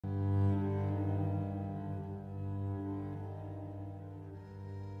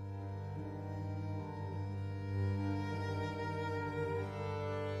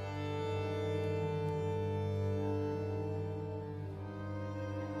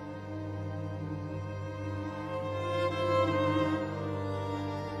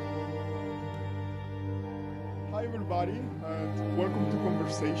everybody, and welcome to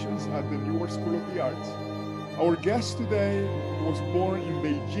Conversations at the Newark School of the Arts. Our guest today was born in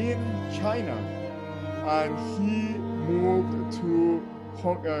Beijing, China, and he moved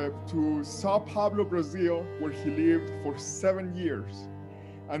to Sao Paulo, Brazil, where he lived for 7 years,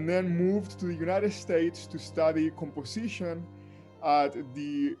 and then moved to the United States to study composition at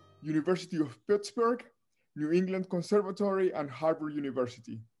the University of Pittsburgh, New England Conservatory, and Harvard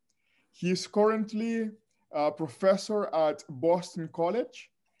University. He is currently a professor at Boston College,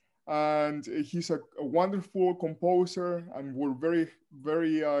 and he's a wonderful composer, and we're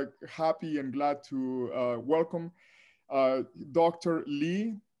very happy and glad to welcome Dr.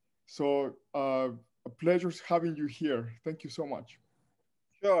 Lee. So a pleasure having you here. Thank you so much.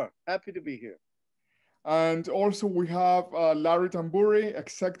 Sure, happy to be here. And also we have Larry Tamburi,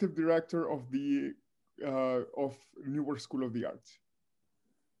 Executive Director of the Newark School of the Arts.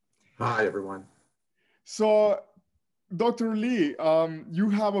 Hi, everyone. So, Dr. Lee, you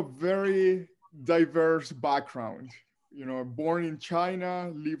have a very diverse background. You know, born in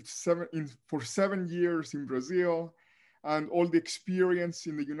China, lived for 7 years in Brazil, and all the experience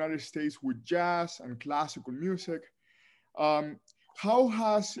in the United States with jazz and classical music. How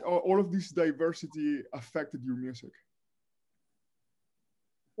has all of this diversity affected your music?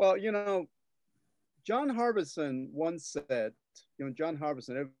 Well, John Harbison once said, John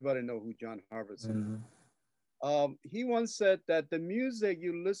Harbison, everybody know who John Harbison is. He once said that the music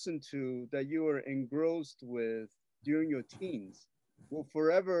you listen to, that you were engrossed with during your teens, will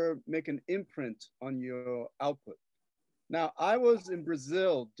forever make an imprint on your output. Now, I was in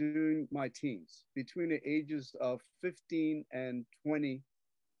Brazil during my teens, between the ages of 15 and 20.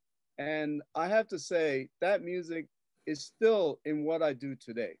 And I have to say that music is still in what I do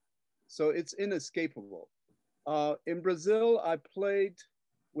today. So it's inescapable. In Brazil, I played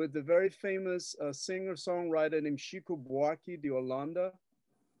with the very famous singer-songwriter named Chico Buarque de Holanda.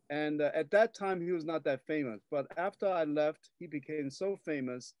 And at that time, he was not that famous. But after I left, he became so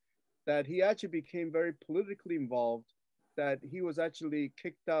famous that he actually became very politically involved, that he was actually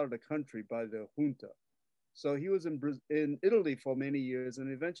kicked out of the country by the junta. So he was in Italy for many years and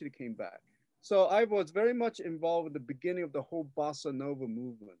eventually came back. So I was very much involved with the beginning of the whole bossa nova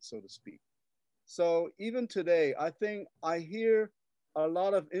movement, so to speak. So even today, I think I hear a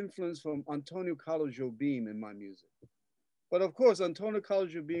lot of influence from Antonio Carlos Jobim in my music. But of course, Antonio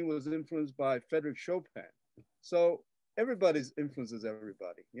Carlos Jobim was influenced by Frédéric Chopin. So everybody's influences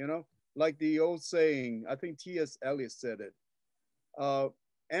everybody, Like the old saying, I think T.S. Eliot said it,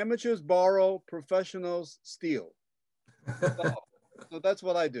 amateurs borrow, professionals steal. So that's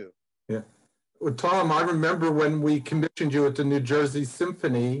what I do. Yeah. Well, Tom, I remember when we commissioned you at the New Jersey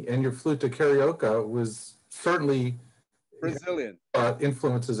Symphony and your flute to karaoke was certainly Brazilian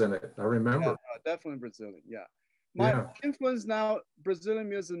influences in it. I remember. Yeah, definitely Brazilian. Yeah. My influence now, Brazilian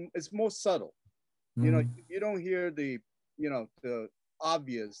music is more subtle. You don't hear the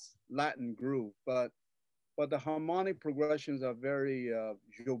obvious Latin groove, but the harmonic progressions are very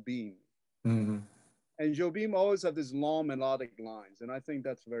Jobim. And Jobim always have these long melodic lines, and I think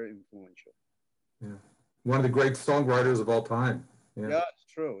that's very influential. Yeah, one of the great songwriters of all time. Yeah,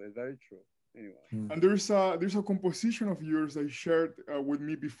 it's true. It's very true. Anyway. And there's a composition of yours that you shared with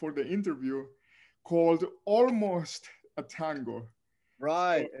me before the interview called Almost a Tango.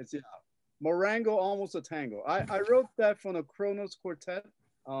 Right. It's Morango, Almost a Tango. I wrote that from the Kronos Quartet.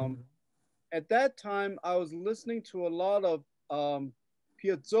 At that time, I was listening to a lot of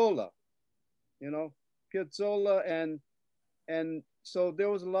Piazzolla, Piazzolla, and so there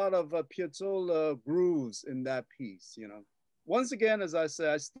was a lot of Piazzolla grooves in that piece, Once again, as I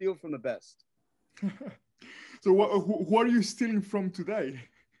say, I steal from the best. So who are you stealing from today?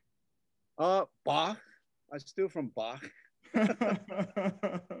 Bach. I steal from Bach.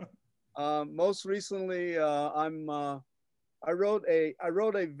 Most recently, I wrote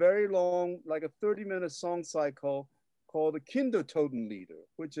a very long, like a 30-minute song cycle called the Kindertotenlieder,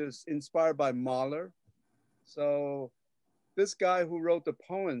 which is inspired by Mahler. So this guy who wrote the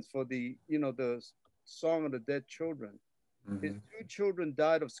poems for the Song of the Dead Children, his 2 children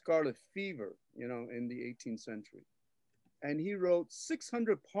died of scarlet fever, in the 18th century. And he wrote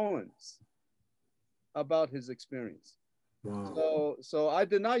 600 poems about his experience. Wow. So I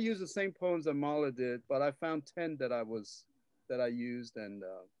did not use the same poems that Mahler did, but I found 10 that I used. And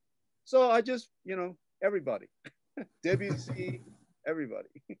so I just, everybody, Debussy, everybody.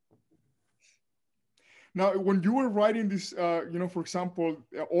 Now, when you were writing this, for example,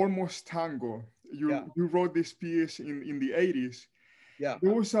 Almost Tango, you wrote this piece in the 80s. Yeah.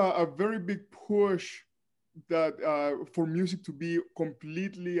 There was a very big push that for music to be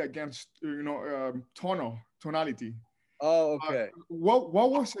completely against tonality. Oh, okay. What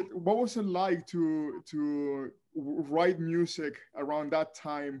was it like to write music around that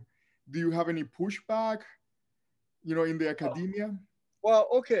time? Do you have any pushback, in the academia? Well,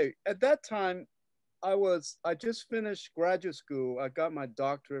 okay. At that time, I just finished graduate school. I got my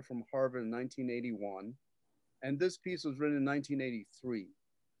doctorate from Harvard in 1981, and this piece was written in 1983.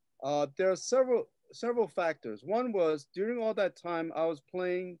 There are several factors. One was during all that time, I was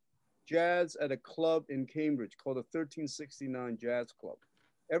playing jazz at a club in Cambridge called the 1369 Jazz Club.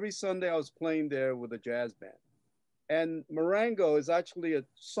 Every Sunday, I was playing there with a jazz band. And Marengo is actually a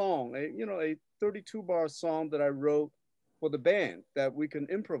song, a 32-bar song that I wrote for the band that we can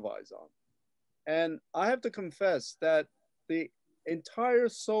improvise on. And I have to confess that the entire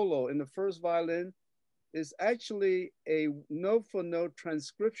solo in the first violin is actually a note-for-note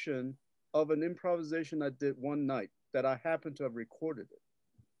transcription of an improvisation I did one night that I happened to have recorded it.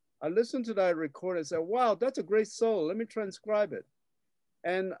 I listened to that recording and said, wow, that's a great solo. Let me transcribe it.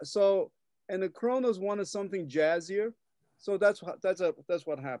 And the Kronos wanted something jazzier. So that's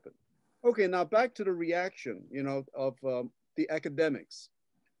what happened. Okay, now back to the reaction, of the academics.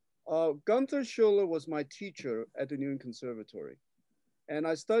 Gunther Schuller was my teacher at the New England Conservatory. And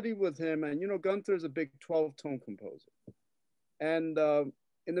I studied with him, and Gunther is a big 12-tone composer. And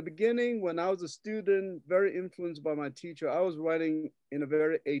in the beginning, when I was a student, very influenced by my teacher, I was writing in a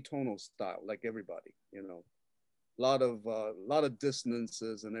very atonal style, like everybody, a lot of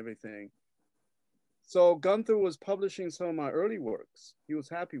dissonances and everything. So Gunther was publishing some of my early works. He was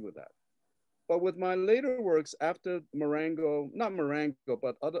happy with that. But with my later works after Marengo, not Marengo,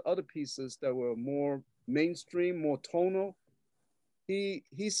 but other pieces that were more mainstream, more tonal,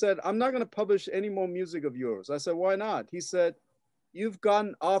 he said, I'm not going to publish any more music of yours. I said, why not? He said, you've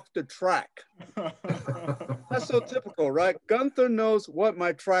gone off the track. That's so typical, right? Gunther knows what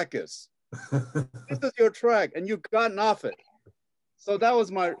my track is. This is your track, and you've gotten off it. So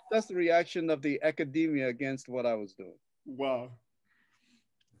that's the reaction of the academia against what I was doing. Wow.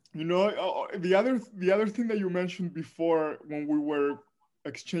 The other thing that you mentioned before when we were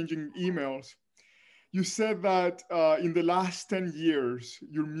exchanging emails, you said that in the last 10 years,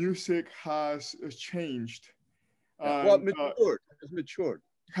 your music has changed. Matured.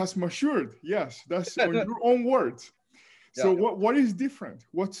 Has matured, yes. That's on your own words. So yeah. What is different?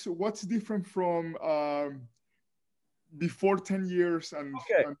 What's different from before 10 years and,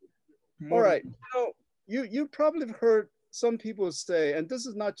 okay. And more? All right. You probably have heard some people say, and this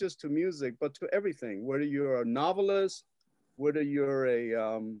is not just to music, but to everything, whether you're a novelist, whether you're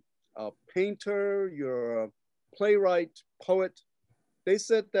a painter, you're a playwright, poet, they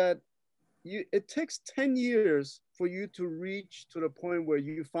said that it takes 10 years for you to reach to the point where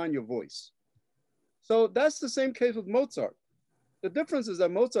you find your voice. So that's the same case with Mozart. The difference is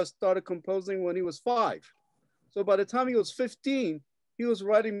that Mozart started composing when he was 5. So by the time he was 15, he was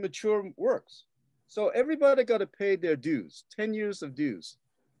writing mature works. So everybody got to pay their dues, 10 years of dues.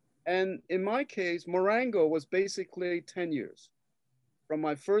 And in my case, Marengo was basically 10 years. From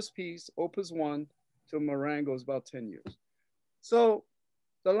my first piece, Opus 1, to Marengo was about 10 years. So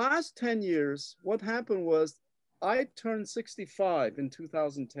the last 10 years, what happened was I turned 65 in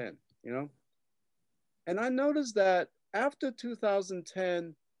 2010, And I noticed that after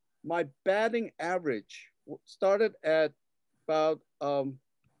 2010, my batting average started at about,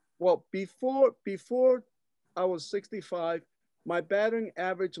 before I was 65, my batting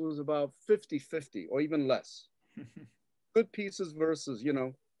average was about 50-50 or even less. Good pieces versus,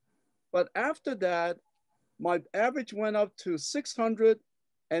 But after that, my average went up to 600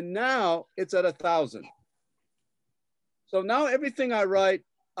 and now it's at 1,000. So now everything I write,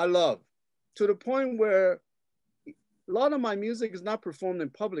 I love, to the point where a lot of my music is not performed in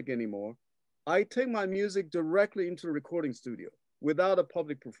public anymore. I take my music directly into the recording studio without a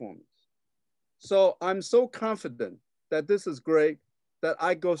public performance. So I'm so confident that this is great that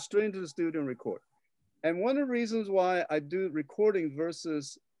I go straight into the studio and record. And one of the reasons why I do recording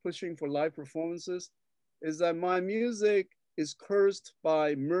versus pushing for live performances is that my music is cursed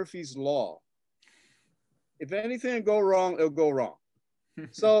by Murphy's Law. If anything go wrong, it'll go wrong.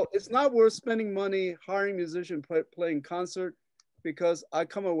 So it's not worth spending money hiring musicians playing concert because I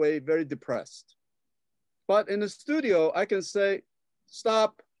come away very depressed. But in the studio, I can say,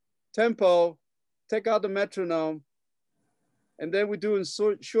 stop, tempo, take out the metronome, and then we do in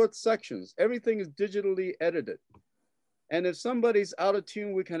short sections. Everything is digitally edited. And if somebody's out of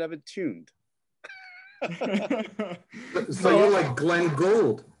tune, we can have it tuned. So you're like Glenn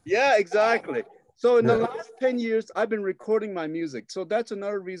Gould. Yeah, exactly. So in the last 10 years, I've been recording my music. So that's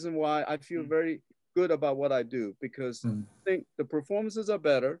another reason why I feel very good about what I do because I think the performances are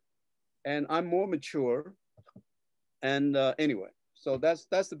better and I'm more mature. And anyway, so that's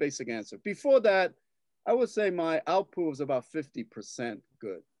the basic answer. Before that, I would say my output was about 50%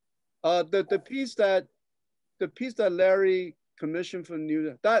 good. The piece that Larry commissioned for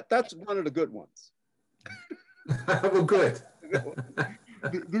that's one of the good ones. Well, good.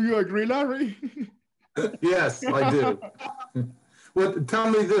 Do you agree, Larry? Yes, I do. Well, tell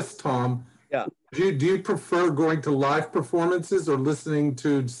me this, Tom. Yeah. Do you prefer going to live performances or listening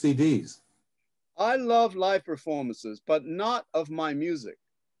to CDs? I love live performances, but not of my music.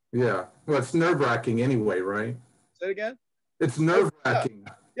 Yeah. Well, it's nerve-wracking anyway, right? Say it again? It's nerve-wracking.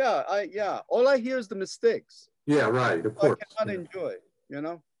 Yeah. All I hear is the mistakes. Yeah, right. Of course. I cannot enjoy, you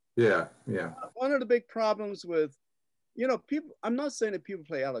know? Yeah. One of the big problems with, people, I'm not saying that people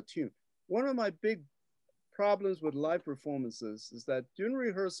play out of tune. One of my big problems with live performances is that during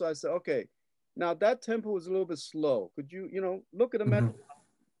rehearsal, I say, okay, now that tempo is a little bit slow. Could you, look at the metronome?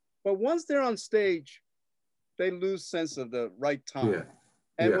 But once they're on stage, they lose sense of the right time. Yeah.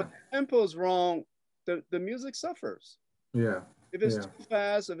 And when the tempo is wrong, the music suffers. Yeah. If it's too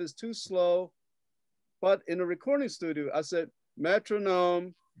fast, if it's too slow. But in a recording studio, I said,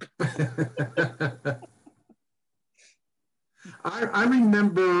 metronome. I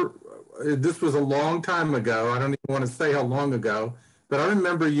remember, this was a long time ago. I don't even want to say how long ago, but I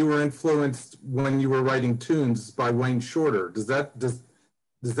remember you were influenced when you were writing tunes by Wayne Shorter. Does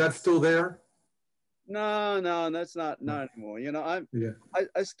that still there? No, that's not anymore.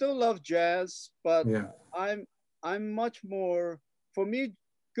 I still love jazz, but I'm much more, for me,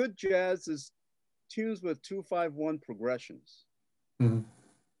 good jazz is tunes with 2-5-1 progressions.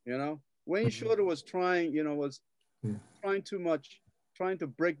 Wayne Shorter was trying, trying too much, trying to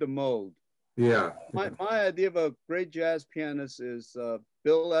break the mold. Yeah. My idea of a great jazz pianist is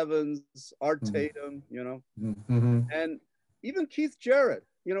Bill Evans, Art Tatum, and even Keith Jarrett.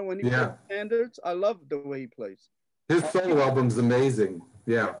 When he plays standards, I love the way he plays. His solo album's amazing.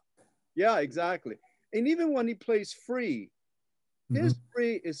 Yeah. Yeah, exactly. And even when he plays free, his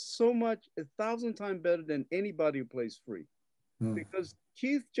free is so much, 1,000 times better than anybody who plays free. Because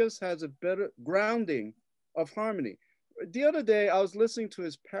Keith just has a better grounding of harmony. The other day, I was listening to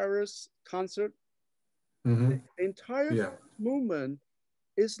his Paris concert. The entire movement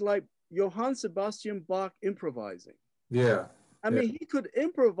is like Johann Sebastian Bach improvising. Yeah. I mean, he could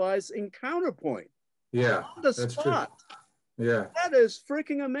improvise in counterpoint. Yeah. On the spot. True. Yeah. That is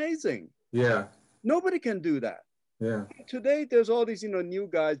freaking amazing. Yeah. Nobody can do that. Yeah. Today, there's all these, new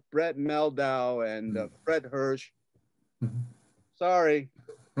guys, Brett Meldau and Fred Hirsch. Sorry.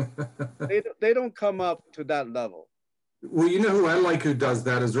 they don't come up to that level. Well, you know who I like who does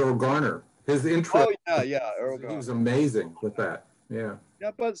that is Earl Garner. His intro. Oh, yeah, Earl Garner. He was amazing with that. Yeah.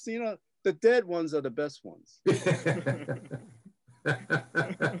 Yeah, but, the dead ones are the best ones.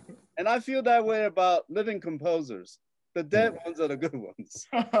 And I feel that way about living composers. The dead ones are the good ones.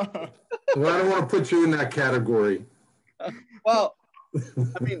 Well, I don't want to put you in that category. Well,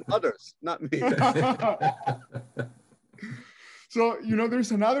 I mean, others, not me. So,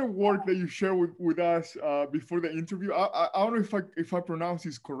 there's another work that you share with us before the interview. I don't know if I pronounce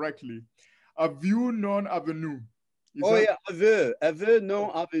this correctly. Aveu non avenu. Aveu non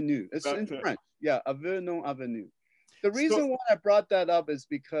avenu. It's in French. Yeah, aveu non avenu. The reason why I brought that up is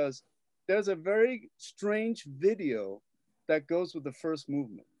because there's a very strange video that goes with the first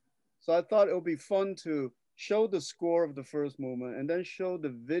movement. So I thought it would be fun to show the score of the first movement and then show the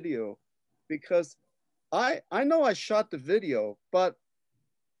video, because I know I shot the video, but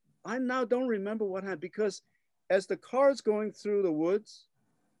I now don't remember what happened, because as the car's going through the woods,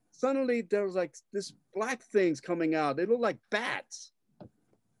 suddenly there was like this black things coming out. They look like bats,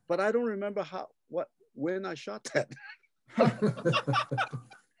 but I don't remember when I shot that.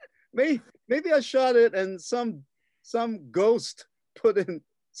 Maybe I shot it and some ghost put in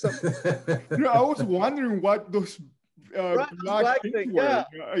some. I was wondering what those black things were.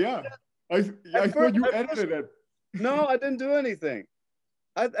 Yeah. I thought you edited it. No, I didn't do anything.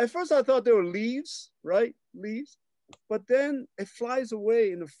 At first I thought they were leaves, right? Leaves. But then it flies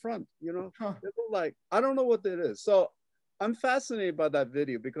away in the front, It look like, I don't know what that is. So I'm fascinated by that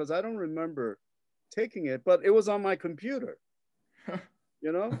video because I don't remember taking it, but it was on my computer,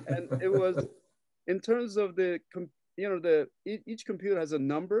 and it was, in terms of each computer has a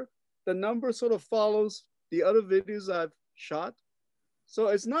number. The number sort of follows the other videos I've shot. So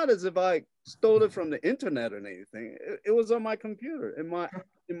it's not as if I stole it from the internet or anything. It was on my computer, in my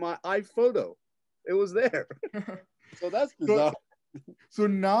iPhoto. It was there. So that's bizarre. So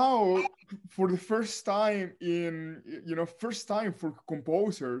now, for the first time in, first time for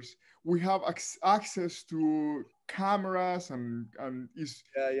composers, we have access to cameras and is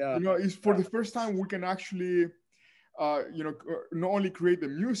for the first time we can actually, not only create the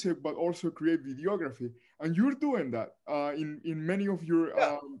music, but also create videography. And you're doing that in many of your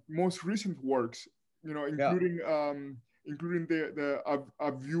most recent works, including the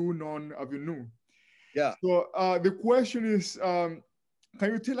Avieux non Avenue. Yeah. So the question is,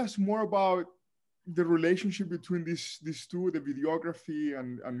 can you tell us more about the relationship between these two, the videography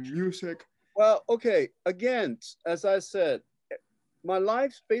and music? Well, okay. Again, as I said, my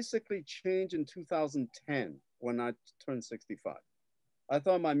life basically changed in 2010 when I turned 65. I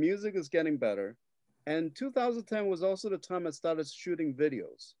thought my music is getting better. And 2010 was also the time I started shooting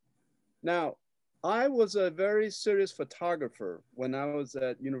videos. Now, I was a very serious photographer when I was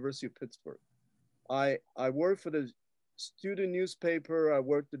at University of Pittsburgh. I worked for the student newspaper. I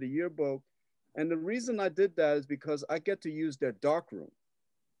worked at the yearbook. And the reason I did that is because I get to use their darkroom.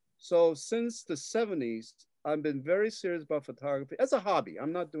 So since the 70s, I've been very serious about photography as a hobby.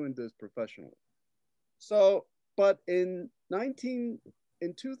 I'm not doing this professionally. So, but in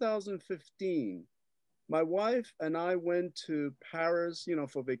 2015, my wife and I went to Paris,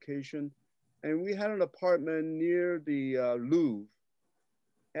 for vacation, and we had an apartment near the Louvre.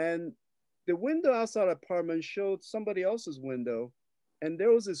 And the window outside the apartment showed somebody else's window, and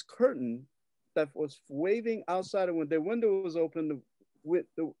there was this curtain that was waving outside the window. The window was open,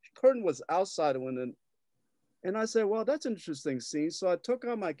 the curtain was outside the window. And I said, well, that's an interesting scene. So I took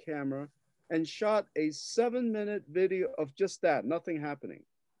out my camera and shot a 7-minute video of just that, nothing happening.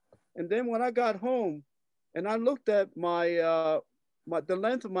 And then when I got home and I looked at the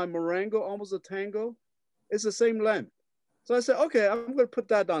length of my Marengo, almost a tango, it's the same length. So I said, okay, I'm going to put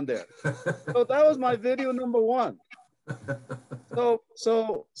that on there. So that was my video number one. So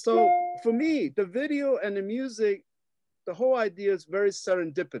for me, the video and the music, the whole idea is very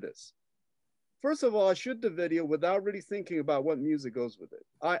serendipitous. First of all, I shoot the video without really thinking about what music goes with it.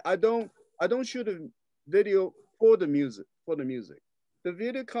 I don't shoot a video for the music. The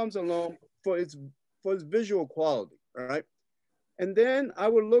video comes along for its visual quality, right? And then I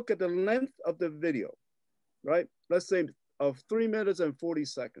will look at the length of the video, right? Let's say of 3 minutes and 40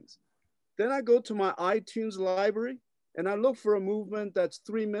 seconds. Then I go to my iTunes library and I look for a movement that's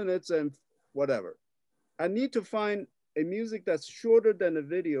 3 minutes and whatever. I need to find a music that's shorter than the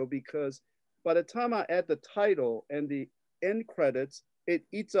video because by the time I add the title and the end credits, it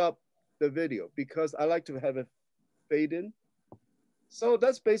eats up the video because I like to have it fade in. So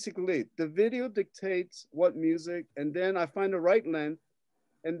that's basically it. The video dictates what music, and then I find the right length,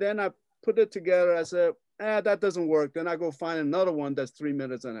 and then I put it together. I said, that doesn't work. Then I go find another one that's 3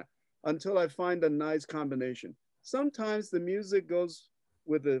 minutes in it until I find a nice combination. Sometimes the music goes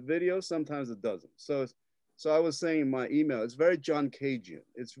with the video, sometimes it doesn't. So I was saying in my email, it's very John Cagean.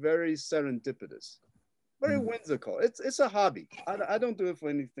 It's very serendipitous, very whimsical. It's a hobby. I don't do it for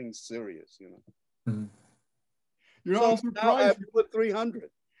anything serious, I'm surprised. Now I put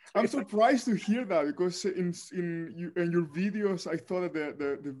 300. I'm surprised to hear that because in your videos, I thought that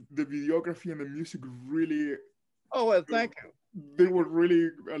the videography and the music really. Oh, well, thank you. They were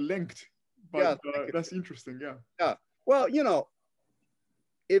really linked, but that's interesting. Yeah. Yeah. Well,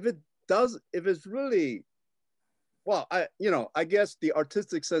 if it's really. Well, I guess the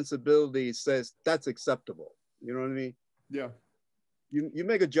artistic sensibility says that's acceptable. You know what I mean? Yeah. You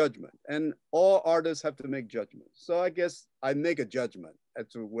make a judgment, and all artists have to make judgments. So I guess I make a judgment as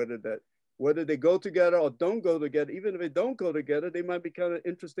to whether they go together or don't go together. Even if they don't go together, they might become an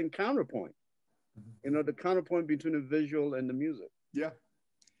interesting counterpoint. The counterpoint between the visual and the music. Yeah.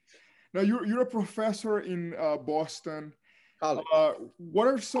 Now you're a professor in Boston. What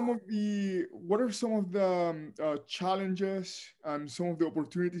are some of the challenges and some of the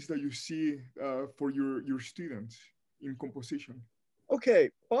opportunities that you see for your students in composition? Okay,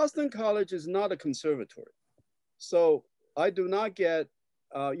 Boston College is not a conservatory, so I do not get.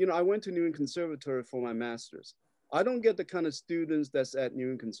 I went to New England Conservatory for my master's. I don't get the kind of students that's at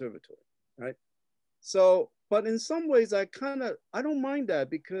New England Conservatory, right? So, but in some ways, I don't mind that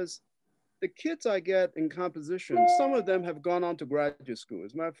because the kids I get in composition, some of them have gone on to graduate school.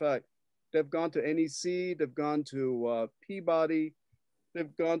 As a matter of fact, they've gone to NEC, they've gone to Peabody,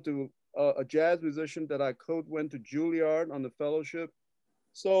 they've gone to a jazz musician that I went to Juilliard on the fellowship.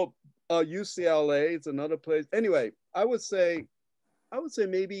 So UCLA is another place. Anyway, I would say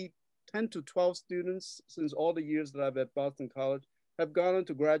maybe 10 to 12 students since all the years that I've at Boston College have gone on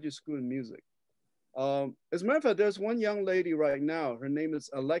to graduate school in music. As a matter of fact, there's one young lady right now. Her name is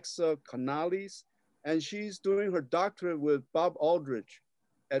Alexa Canales. and she's doing her doctorate with Bob Aldrich.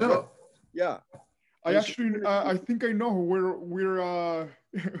 At yeah. I think I know we're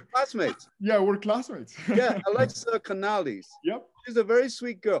classmates. Yeah, we're classmates. Yeah, Alexa Canales. Yep. She's a very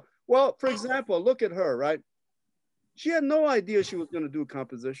sweet girl. Well, for example, look at her, right? She had no idea she was going to do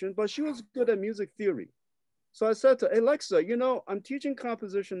composition, but she was good at music theory. So I said to her, Alexa, you know, I'm teaching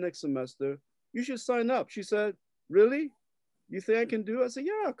composition next semester. You should sign up. She said, really? You think I can do it? I said,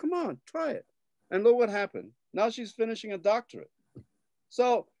 yeah, come on, try it. And look what happened. Now she's finishing a doctorate.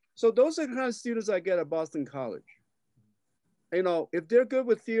 So those are the kind of students I get at Boston College. You know, if they're good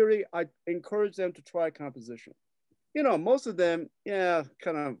with theory, I encourage them to try composition. You know, most of them, yeah,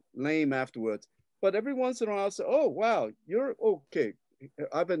 kind of lame afterwards. But every once in a while, I'll say, oh, wow, you're okay.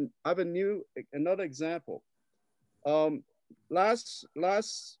 Another example. Last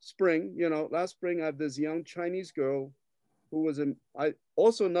spring, I have this young Chinese girl who was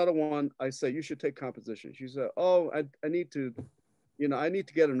also another one. I said, you should take composition. She said, oh, I need to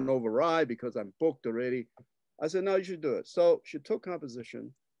get an override because I'm booked already. I said, no, you should do it. So she took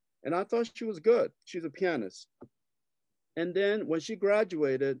composition and I thought she was good. She's a pianist. And then when she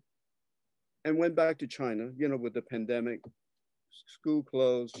graduated and went back to China, you know, with the pandemic, school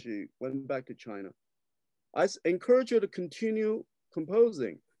closed, she went back to China. I encouraged her to continue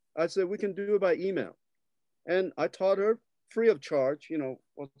composing. I said, we can do it by email. And I taught her free of charge, you know,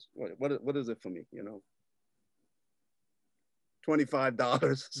 what is it for me, you know?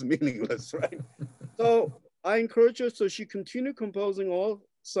 $25 is meaningless, right? So I encouraged her, so she continued composing all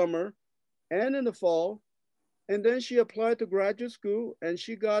summer and in the fall. And then she applied to graduate school and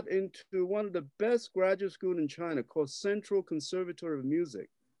she got into one of the best graduate schools in China called Central Conservatory of Music.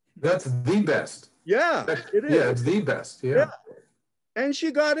 That's the best. Yeah, it is. Yeah, it's the best. Yeah. And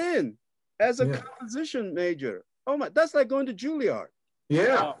she got in as a composition major. Oh my, that's like going to Juilliard.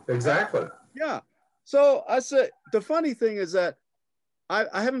 Yeah, exactly. Yeah. So I said, the funny thing is that I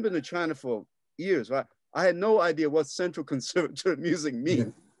haven't been to China for years, right? I had no idea what Central Conservatory of Music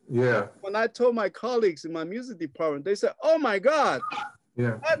means. Yeah. When I told my colleagues in my music department, they said, oh my God,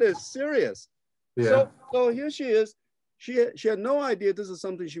 that is serious. Yeah. So here she is. She had no idea this is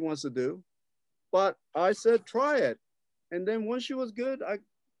something she wants to do, but I said, try it. And then when she was good, I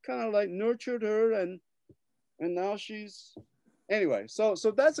kind of like nurtured her and now she's, anyway, so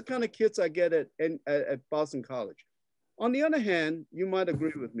that's the kind of kids I get at Boston College. On the other hand, you might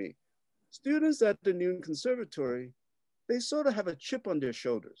agree with me. Students at the New Conservatory, they sort of have a chip on their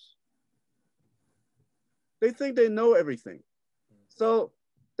shoulders. They think they know everything. So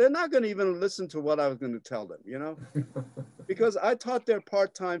they're not going to even listen to what I was going to tell them, you know? Because I taught there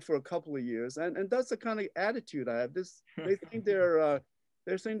part-time for a couple of years, and that's the kind of attitude I have. They think they're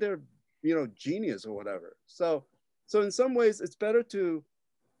you know, genius or whatever. So in some ways, it's better to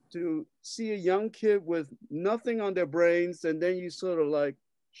see a young kid with nothing on their brains, and then you sort of like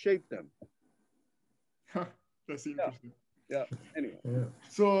shape them. That's interesting. Yeah. Anyway. Yeah.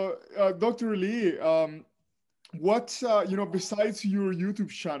 So, Dr. Lee, what you know, besides your YouTube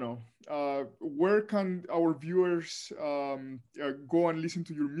channel, where can our viewers go and listen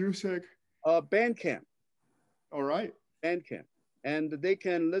to your music? Bandcamp. All right. Bandcamp, and they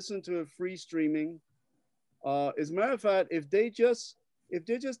can listen to it free streaming. As a matter of fact, if they just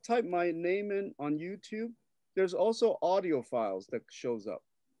type my name in on YouTube, there's also audio files that shows up,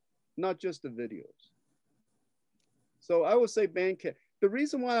 not just the videos. So I would say Bandcamp. The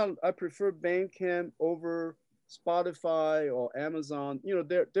reason why I prefer Bandcamp over Spotify or Amazon, you know,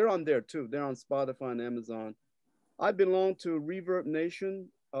 they're on there too. They're on Spotify and Amazon. I belong to Reverb Nation.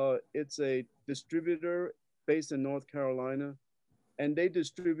 It's a distributor based in North Carolina, and they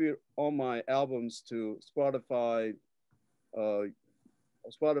distribute all my albums to Spotify, you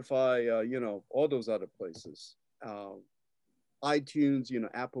know, all those other places, iTunes, you know,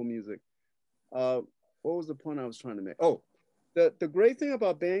 Apple Music. What was the point I was trying to make? Oh, the great thing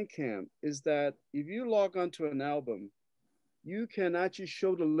about Bandcamp is that if you log onto an album, you can actually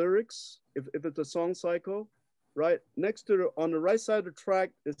show the lyrics if it's a song cycle, right? Next to on the right side of the track,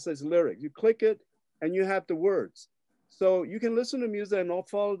 it says lyrics. You click it and you have the words. So you can listen to music and not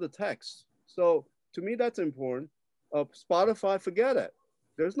follow the text. So to me, that's important. Spotify, forget it.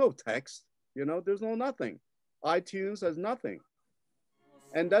 There's no text, you know, there's no nothing. iTunes has nothing.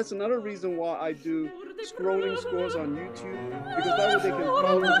 And that's another reason why I do scrolling scores on YouTube, because that way they can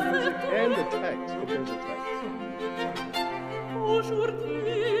follow the music and the text, if there's a text.